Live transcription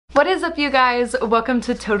What is up, you guys? Welcome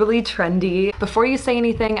to Totally Trendy. Before you say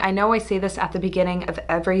anything, I know I say this at the beginning of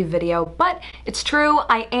every video, but it's true,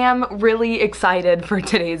 I am really excited for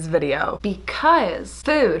today's video because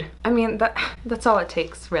food, I mean, that's all it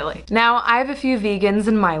takes, really. Now, I have a few vegans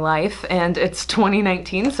in my life and it's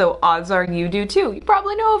 2019, so odds are you do too. You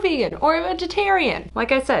probably know a vegan or a vegetarian.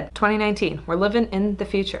 Like I said, 2019, we're living in the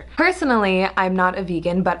future. Personally, I'm not a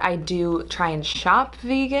vegan, but I do try and shop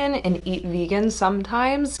vegan and eat vegan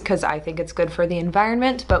sometimes, because I think it's good for the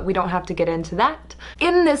environment, but we don't have to get into that.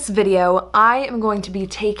 In this video, I am going to be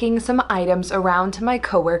taking some items around to my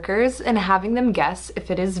coworkers and having them guess if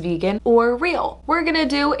it is vegan or real. We're gonna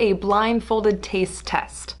do a blindfolded taste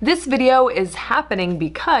test. This video is happening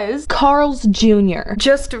because Carl's Jr.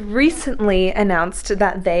 just recently announced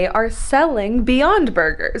that they are selling Beyond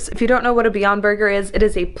Burgers. If you don't know what a Beyond Burger is, it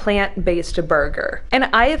is a plant-based burger. And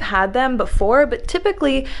I have had them before, but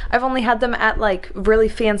typically I've only had them at like really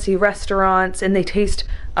fancy restaurants and they taste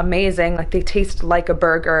amazing. Like, they taste like a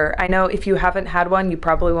burger. I know if you haven't had one, you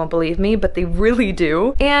probably won't believe me, but they really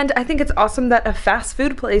do. And I think it's awesome that a fast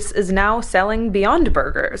food place is now selling Beyond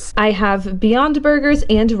Burgers. I have Beyond Burgers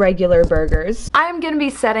and regular burgers. I'm gonna be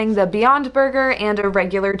setting the Beyond Burger and a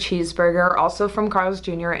regular cheeseburger, also from Carl's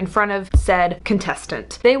Jr., in front of said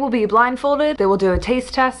contestant. They will be blindfolded, they will do a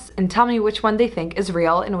taste test, and tell me which one they think is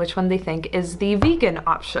real and which one they think is the vegan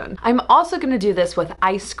option. I'm also gonna do this with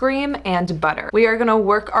ice cream and butter. We are gonna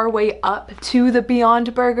work our way up to the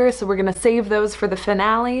Beyond Burger, so we're gonna save those for the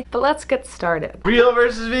finale, but let's get started. Real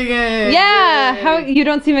versus vegan! Yeah! Yay. How, you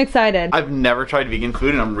don't seem excited. I've never tried vegan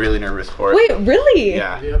food and I'm really nervous for it. Wait, really?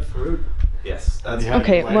 Yeah. Do you have fruit? Yes. That's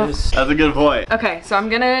Okay, well, that's a good point. okay, so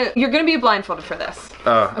you're gonna be blindfolded for this.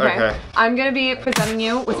 Oh, okay. I'm gonna be presenting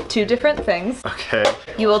you with two different things. Okay.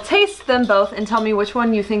 You will taste them both and tell me which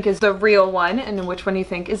one you think is the real one and which one you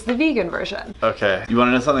think is the vegan version. Okay. You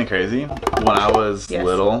wanna know something crazy? When I was Yes.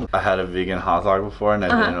 little, I had a vegan hot dog before and I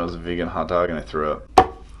didn't know it was a vegan hot dog and I threw up.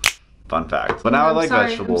 Fun fact. But now I like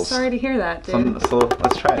vegetables. I'm sorry to hear that, dude. So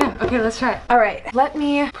let's try it. Yeah, okay, let's try it. All right, let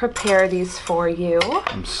me prepare these for you.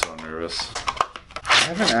 I'm so nervous.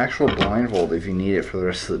 I have an actual blindfold if you need it for the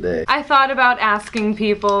rest of the day. I thought about asking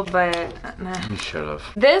people, but nah. You should have.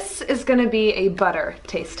 This is gonna be a butter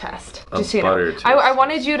taste test. A Just so you know. butter taste I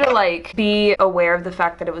wanted you to like be aware of the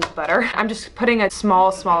fact that it was butter. I'm just putting a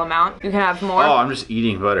small amount. You can have more. Oh, I'm just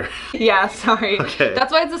eating butter. Yeah, sorry. Okay.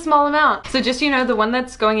 That's why it's a small amount. So just so you know, the one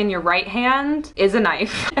that's going in your right hand is a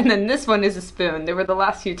knife, and then this one is a spoon. They were the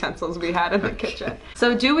last utensils we had in the kitchen.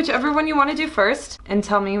 So do whichever one you want to do first, and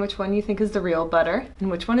tell me which one you think is the real butter and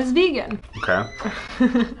which one is vegan. Okay.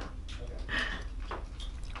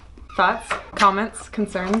 Thoughts, comments,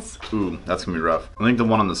 concerns? Ooh, that's gonna be rough. I think the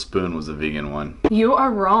one on the spoon was the vegan one. You are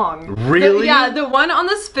wrong. Really? Yeah, the one on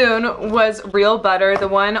the spoon was real butter. The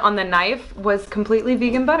one on the knife was completely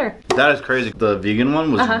vegan butter. That is crazy. The vegan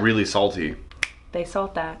one was really salty. They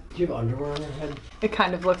salt that. Do you have underwear on your head? It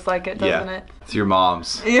kind of looks like it, doesn't it? It's your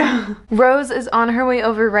mom's. Yeah. Rose is on her way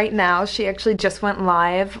over right now. She actually just went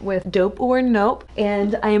live with Dope or Nope,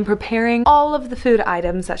 and I am preparing all of the food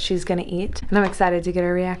items that she's gonna eat, and I'm excited to get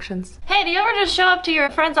her reactions. Hey, do you ever just show up to your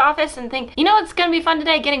friend's office and think, you know what's gonna be fun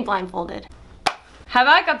today? Getting blindfolded. Have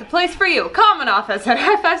I got the place for you? Common office at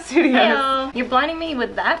High Five Studios. Heyo. You're blinding me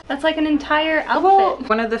with that? That's like an entire outfit. Well,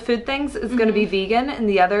 one of the food things is gonna be vegan and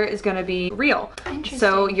the other is gonna be real. Interesting.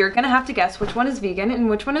 So you're gonna have to guess which one is vegan and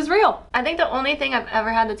which one is real. I think the only thing I've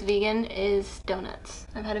ever had that's vegan is donuts.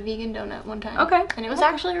 I've had a vegan donut one time. Okay. And it was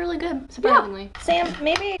actually really good, surprisingly. Sam,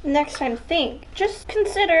 maybe next time just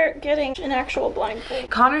consider getting an actual blindfold.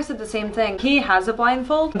 Connor said the same thing. He has a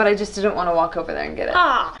blindfold, but I just didn't want to walk over there and get it.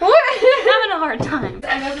 Ah, What? having a hard time.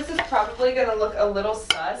 I know this is probably gonna look a little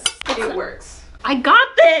sus. It works. I got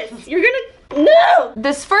this! You're gonna, no!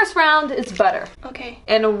 This first round is butter. Okay.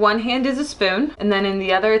 In one hand is a spoon, and then in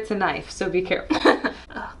the other it's a knife, so be careful.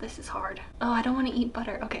 Oh, this is hard. Oh, I don't want to eat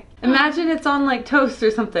butter. Okay. Imagine it's on like toast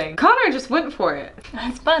or something. Connor just went for it.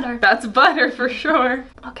 That's butter. That's butter for sure.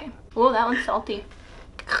 Okay. Oh, that one's salty.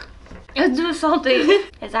 It's too salty.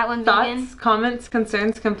 Is that one vegan? Thoughts, comments,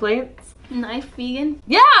 concerns, complaints? Knife vegan?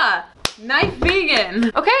 Yeah! Knife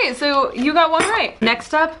vegan. Okay, so you got one right.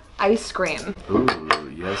 Next up, ice cream. Ooh,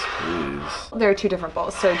 yes please. There are two different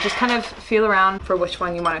bowls, so just kind of feel around for which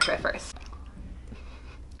one you want to try first.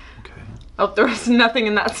 Okay. Oh, there was nothing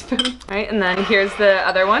in that spoon. All right, and then here's the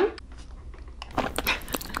other one.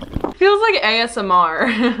 Feels like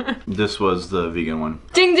ASMR. This was the vegan one.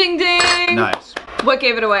 Ding, ding, ding. Nice. What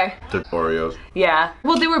gave it away? The Oreos. Yeah.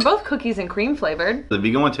 Well, they were both cookies and cream flavored. The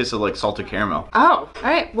vegan one tasted like salted caramel. Oh, all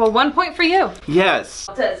right. Well, 1 point for you. Yes.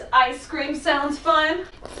 It says ice cream sounds fun.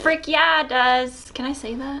 Frick yeah, it does. Can I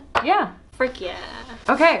say that? Yeah. Frick yeah.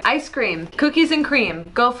 Okay, ice cream, cookies and cream.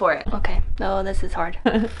 Go for it. Okay. Oh, this is hard.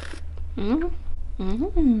 That's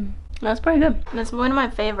pretty good. That's one of my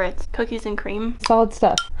favorites. Cookies and cream. Solid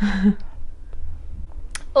stuff.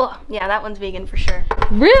 Oh, yeah, that one's vegan for sure.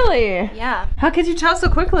 Really? Yeah. How could you tell so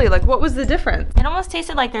quickly? Like, what was the difference? It almost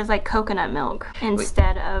tasted like there's like coconut milk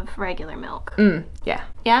instead of regular milk. Yeah.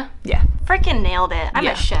 Yeah? Yeah. Freaking nailed it. I'm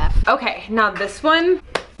a chef. Okay, now this one,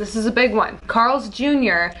 this is a big one. Carl's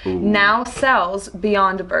Jr. now sells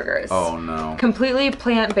Beyond Burgers. Oh no. Completely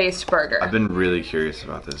plant-based burger. I've been really curious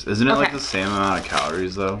about this. Isn't it like the same amount of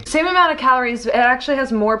calories though? Same amount of calories, it actually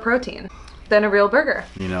has more protein than a real burger.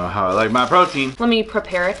 You know how I like my protein. Let me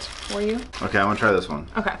prepare it for you. Okay, I'm gonna try this one.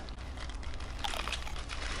 Okay.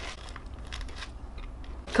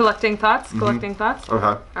 Collecting thoughts, collecting thoughts. Okay.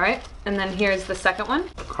 All right, and then here's the second one.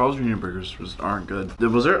 Carl's Jr. burgers aren't good.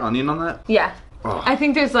 Was there onion on that? Yeah. Oh. I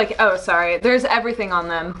think there's like, oh, sorry. There's everything on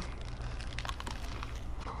them.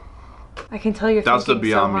 I can tell you're That's the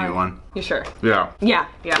thinking Beyond so Meat hard. one. You sure? Yeah. Yeah,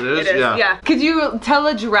 It is? Yeah. Could you tell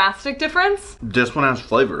a drastic difference? This one has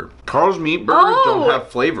flavor. Carl's Meat burgers don't have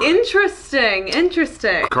flavor. Interesting,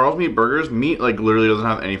 interesting. Carl's Meat burgers, meat like literally doesn't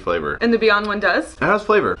have any flavor. And the Beyond one does? It has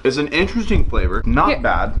flavor. It's an interesting flavor. Not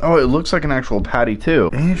bad. Oh, it looks like an actual patty too.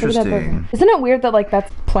 Interesting. Isn't it weird that like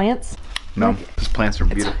that's plants? No, these plants are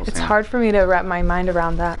beautiful. It's hard for me to wrap my mind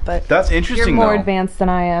around that, but That's interesting you're more though. advanced than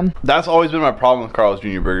I am. That's always been my problem with Carl's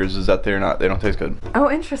Jr. burgers is that they don't taste good. Oh,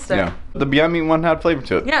 interesting. Yeah. The Beyond Meat one had flavor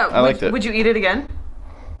to it. Yeah, I liked it. Would you eat it again?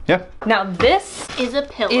 Yeah. Now this Is a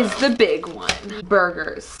pillow. is the big one.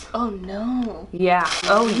 Burgers. Oh no. Yeah.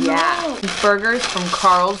 Oh yeah. Burgers from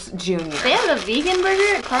Carl's Jr. They have a vegan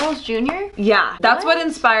burger at Carl's Jr.? Yeah, that's what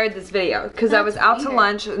inspired this video, because I was out to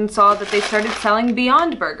lunch and saw that they started selling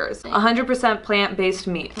Beyond Burgers, 100% plant-based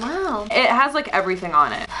meat. Wow. It has like everything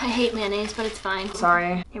on it. I hate mayonnaise, but it's fine.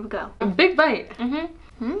 Sorry. Here we go. Big bite.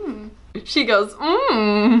 She goes,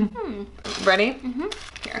 Ready?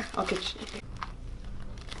 Here, I'll get you.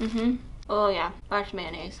 Oh yeah, that's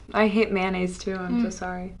mayonnaise. I hate mayonnaise too, I'm so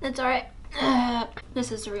sorry. It's alright.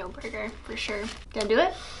 This is a real burger, for sure. Did I do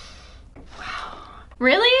it? Wow.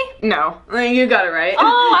 Really? No, you got it right.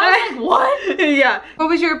 Oh, I was like, what? Yeah. What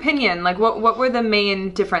was your opinion? Like, what were the main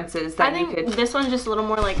differences that I you think could... this one's just a little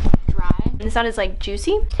more like dry. This one is like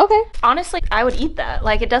juicy. Okay. Honestly, I would eat that.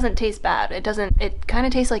 Like, it doesn't taste bad. It kind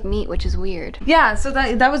of tastes like meat, which is weird. Yeah, so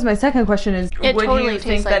that was my second question is, It would totally you tastes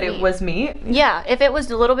think that like it meat. was meat? Yeah, if it was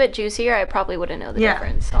a little bit juicier, I probably wouldn't know the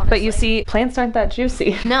difference, honestly. But you see, plants aren't that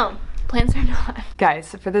juicy. No, plants are not.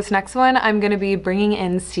 Guys, for this next one, I'm gonna be bringing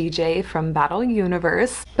in CJ from Battle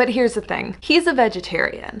Universe. But here's the thing, he's a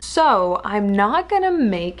vegetarian. So I'm not gonna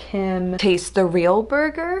make him taste the real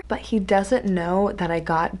burger, but he doesn't know that I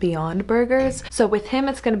got Beyond Burgers. So with him,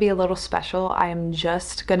 it's gonna be a little special. I am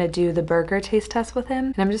just gonna do the burger taste test with him.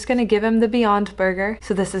 And I'm just gonna give him the Beyond Burger.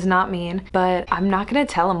 So this is not mean, but I'm not gonna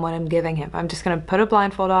tell him what I'm giving him. I'm just gonna put a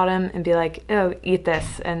blindfold on him and be like, oh, eat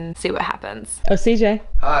this and see what happens. Oh, CJ.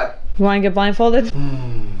 Hi. You wanna get blindfolded?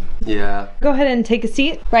 Yeah. Go ahead and take a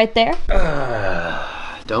seat right there.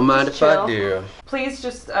 Don't mind if I do. Please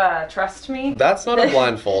just trust me. That's not a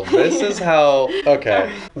blindfold. This is how.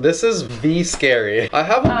 Okay. This is V scary. I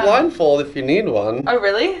have a blindfold if you need one. Oh,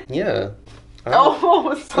 really? Yeah.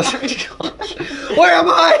 Oh, sorry. Where am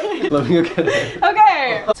I? Let me go get it.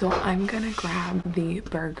 Okay. So I'm gonna grab the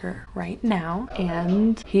burger right now,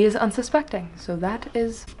 and he is unsuspecting. So that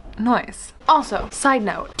is nice. Also, side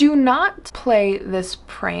note, do not play this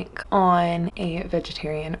prank on a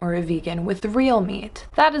vegetarian or a vegan with real meat.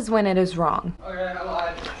 That is when it is wrong. Okay, I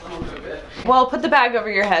lied. Well, put the bag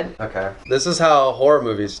over your head. Okay. This is how horror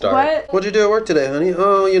movies start. What? What'd you do at work today, honey?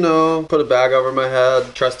 Oh, you know, put a bag over my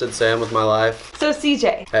head. Trusted Sam with my life. So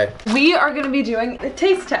CJ, Hey, we are gonna be doing a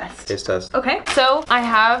taste test. taste test. Okay, so I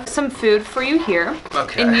have some food for you here.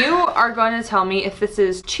 Okay. And you are going to tell me if this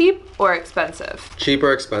is cheap or expensive. Cheap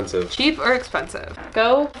or expensive? Cheap or expensive?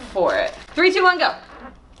 Go for it. 3, 2, 1, go.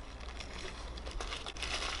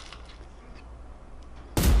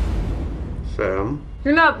 Sam.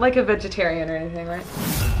 You're not like a vegetarian or anything, right?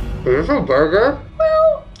 Is this a burger?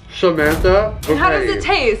 Well, Samantha? Okay. how does it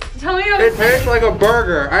taste? Tell me how It tastes like a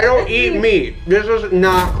burger. I don't eat meat. This is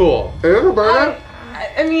not cool. Is this a burger?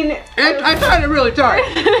 I mean... I tried it really tight.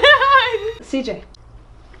 CJ,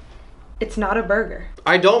 it's not a burger.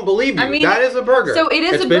 I don't believe you. I mean, that is a burger. So it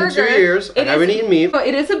is it's a been burger. 2 years. I haven't eaten meat.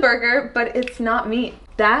 It is a burger, but it's not meat.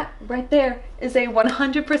 That right there is a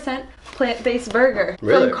 100% plant-based burger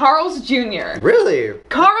Really? from Carl's Jr. Really?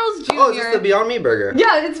 Carl's Jr. Oh, is this the Beyond Meat burger?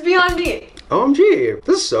 Yeah, it's Beyond Meat. OMG,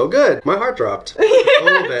 this is so good. My heart dropped a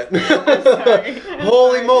little bit. Sorry.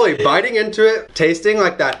 Holy moly, biting into it, tasting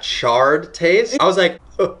like that charred taste. I was like,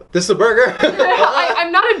 oh, this is a burger?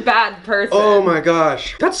 I'm not a bad person. Oh my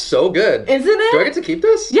gosh, that's so good. Isn't it? Do I get to keep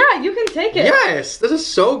this? Yeah, you can take it. Yes, this is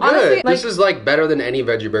so good. Honestly, this is like better than any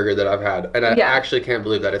veggie burger that I've had. And I actually can't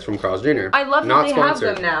believe that it's from Carl's Jr. I love that they have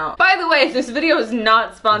them now. By the way, this video is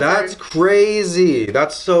not sponsored. That's crazy.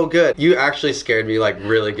 That's so good. You actually scared me like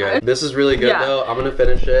really good. This is really good though. I'm gonna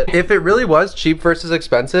finish it. If it really was cheap versus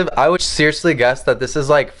expensive, I would seriously guess that this is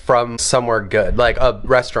like from somewhere good, like a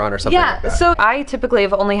restaurant or something like that. So I typically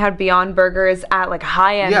have only had Beyond Burgers at like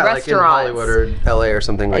high-end restaurants. Like in Hollywood or LA or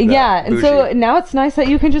something like that. Yeah, and so now it's nice that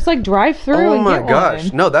you can just like drive through and get one. Oh my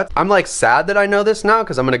gosh. No, I'm like sad that I know this now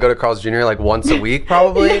because I'm gonna go to Carl's Jr. like once a week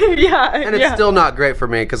probably. And it's still not great for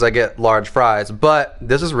me because I get large fries, but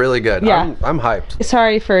this is really good. Yeah. I'm hyped.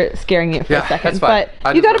 Sorry for scaring you for a second, that's fine.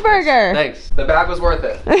 but you got a burger. Thanks. The bag was worth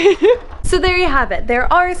it. So there you have it.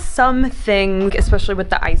 There are some things, especially with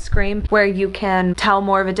the ice cream, where you can tell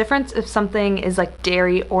more of a difference if something is like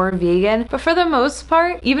dairy or vegan. But for the most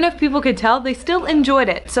part, even if people could tell, they still enjoyed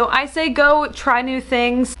it. So I say go try new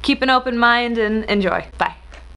things, keep an open mind, and enjoy. Bye.